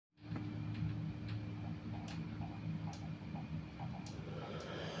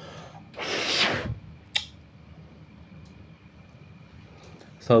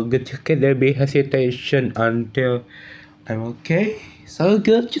So good you can be hesitation until I'm okay. So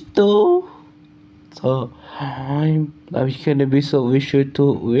good you too. So I'm gonna be so wish you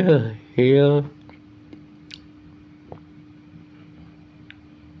to we're here.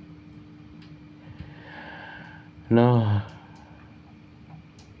 No.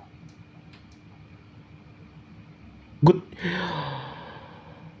 Good.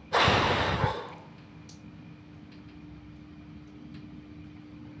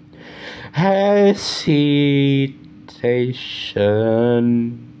 Hesitation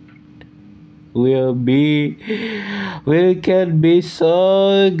will can be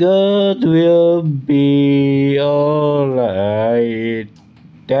so good, will be alright.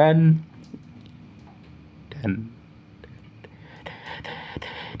 Then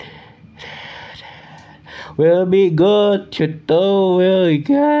will be good to do, will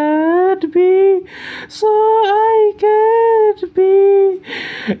get be, so I can be.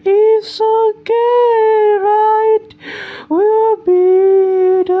 It's okay, right? Will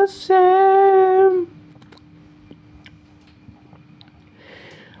be the same.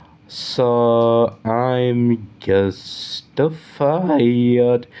 So I'm justified.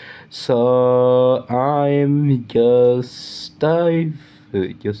 So I'm justified.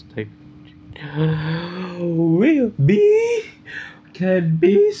 Will be can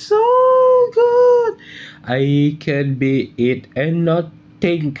be so good. I can be it and not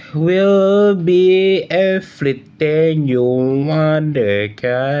think will be everything you want.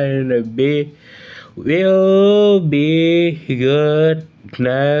 Can be will be good.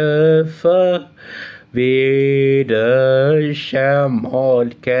 Never be the sham or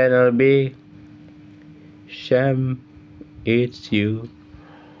can be sham. It's you.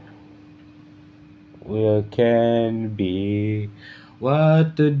 Will can be.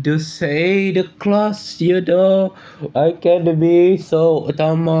 What did you say? The class, you know. I can be so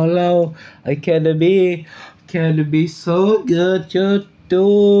tomorrow. I can be so good. You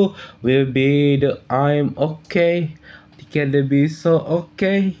too will be the I'm okay. I can be so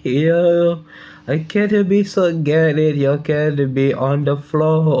okay. You. I can be so get it. You can be on the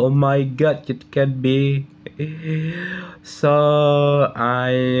floor. Oh my God, it can be. So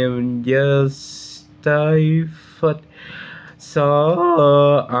I'm just typhoid.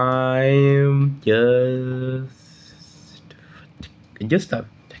 So I'm just stop.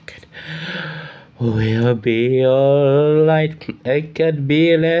 We'll be alright. I can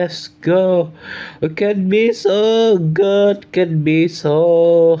be. Let's go. It can be so good. Can be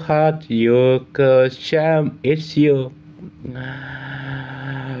so hot. You could sham. It's you.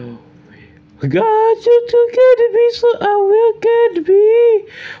 God, you two can be so I will can be.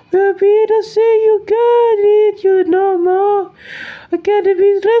 Will be the same you got it, you know more. I can't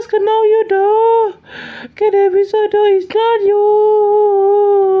be stressed, now you know. Can't be so no, it's not you.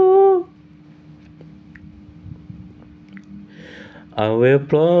 I will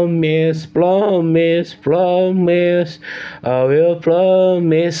promise, promise, promise. I will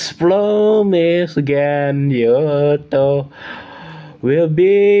promise, promise again. You know. Will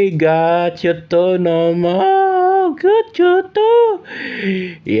be got you to no more. Good you to.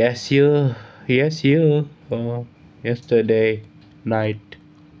 Yes you. Oh, yesterday night.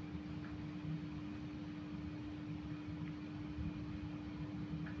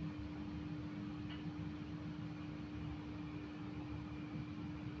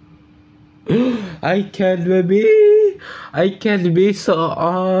 I can be so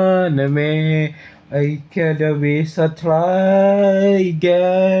on me. I can be so try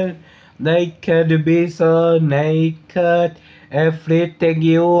again. I can be so naked. Everything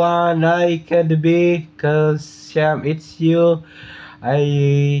you want, I can be. Cause Sham, it's you.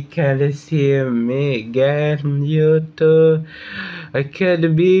 I can see me again, you too. I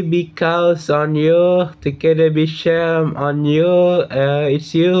can be because on you, to can be shame on you,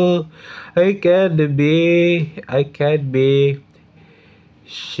 it's you. I can be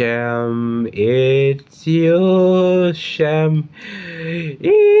shame, it's you, shame,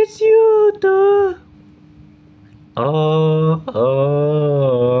 it's you too. Oh,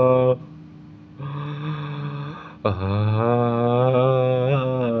 oh, oh.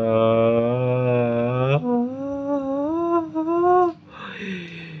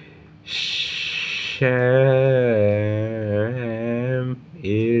 Shame,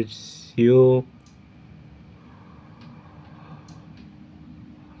 it's you.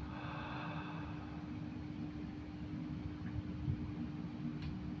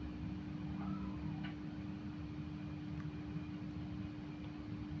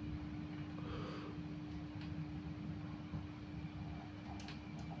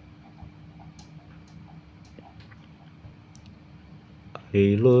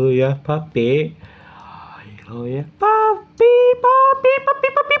 Hello ya papi. Hello ya papi, papi, papi,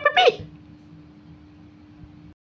 papi, papi.